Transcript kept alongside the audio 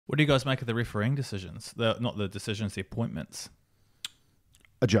What do you guys make of the refereeing decisions? Not the decisions, the appointments.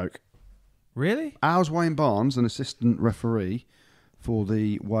 A joke. Really? How's Wayne Barnes an assistant referee for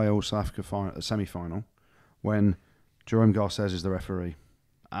the Wales-South Africa semi-final when Jerome Garces is the referee?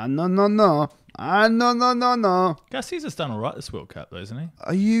 No. Garcia's has done all right this World Cup, though, isn't he?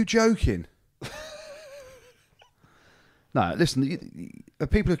 Are you joking? No, listen,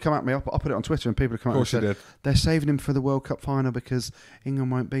 people have come at me. I put it on Twitter and people have come at me and said they're saving him for the World Cup final because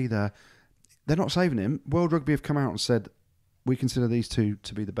England won't be there. They're not saving him. World Rugby have come out and said, we consider these two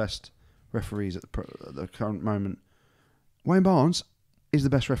to be the best referees at the current moment. Wayne Barnes is the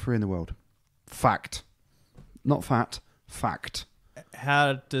best referee in the world. Fact. Not fat. Fact.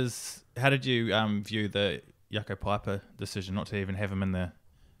 How did you view the Jaco Peyper decision not to even have him in the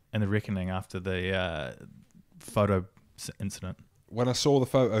reckoning after the photo incident? When I saw the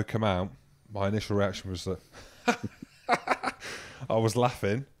photo come out, my initial reaction was that I was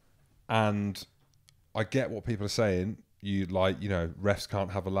laughing, and I get what people are saying. Refs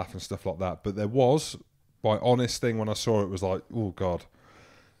can't have a laugh and stuff like that. But there was, my honest thing when I saw it was like, oh God,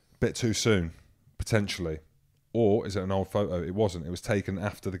 bit too soon, potentially. Or is it an old photo? It wasn't. It was taken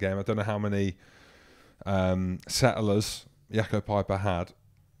after the game. I don't know how many settlers Jaco Peyper had.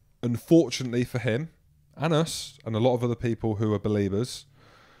 Unfortunately for him and us and a lot of other people who are believers,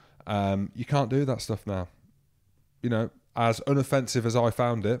 you can't do that stuff now. As unoffensive as I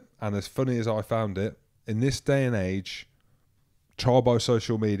found it and as funny as I found it, in this day and age, trial by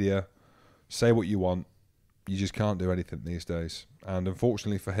social media, say what you want, you just can't do anything these days. And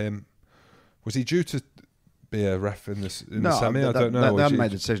unfortunately for him, was he due to be a ref in the semi? I don't know. They haven't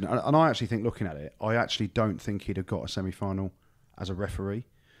made the decision. And I actually think, looking at it, I actually don't think he'd have got a semi-final as a referee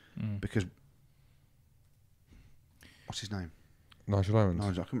because... What's his name? Nigel Owens.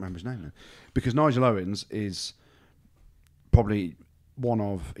 I can't remember his name then. Because Nigel Owens is probably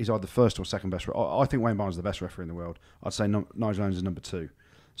he's either the first or second best. I think Wayne Barnes is the best referee in the world. I'd say Nigel Owens is number 2.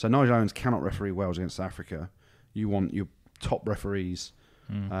 So Nigel Owens cannot referee Wales against South Africa. You want your top referees.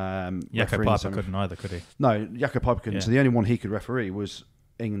 Jaco Peyper couldn't either, could he? No, Jaco Peyper couldn't. Yeah. So the only one he could referee was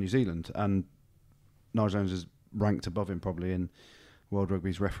England, New Zealand, and Nigel Owens is ranked above him probably in World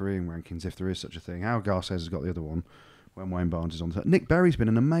Rugby's refereeing rankings, if there is such a thing. Al Garces has got the other one when Wayne Barnes is on. Nick Berry's been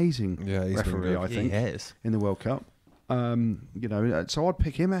an amazing referee, I think, he has. in the World Cup. So I'd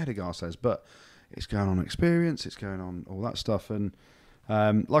pick him ahead of Garces, but it's going on experience, it's going on all that stuff, and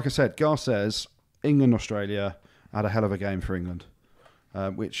like I said, Garces, England, Australia had a hell of a game for England.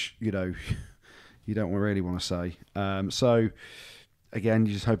 Which, you don't really want to say. So, again,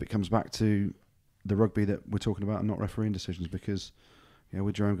 you just hope it comes back to the rugby that we're talking about and not refereeing decisions because,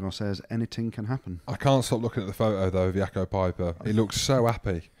 with Jerome Garces, anything can happen. I can't stop looking at the photo, though, of Jaco Peyper. He looks so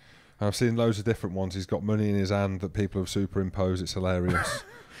happy. And I've seen loads of different ones. He's got money in his hand that people have superimposed. It's hilarious.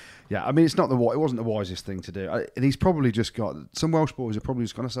 Yeah, I mean, it wasn't the wisest thing to do. And he's probably just got... Some Welsh boys are probably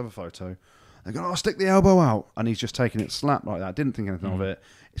just going to have a photo. They're going, stick the elbow out. And he's just taking it slap like that. Didn't think anything of it.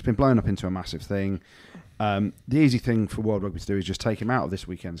 It's been blown up into a massive thing. The easy thing for World Rugby to do is just take him out of this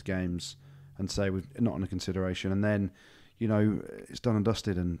weekend's games and say we're not under consideration. And then, it's done and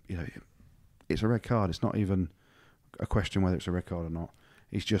dusted. And, it's a red card. It's not even a question whether it's a red card or not.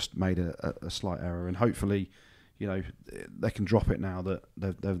 He's just made a slight error. And hopefully, they can drop it now that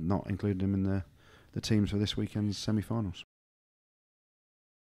they've not included him in the teams for this weekend's semi-finals.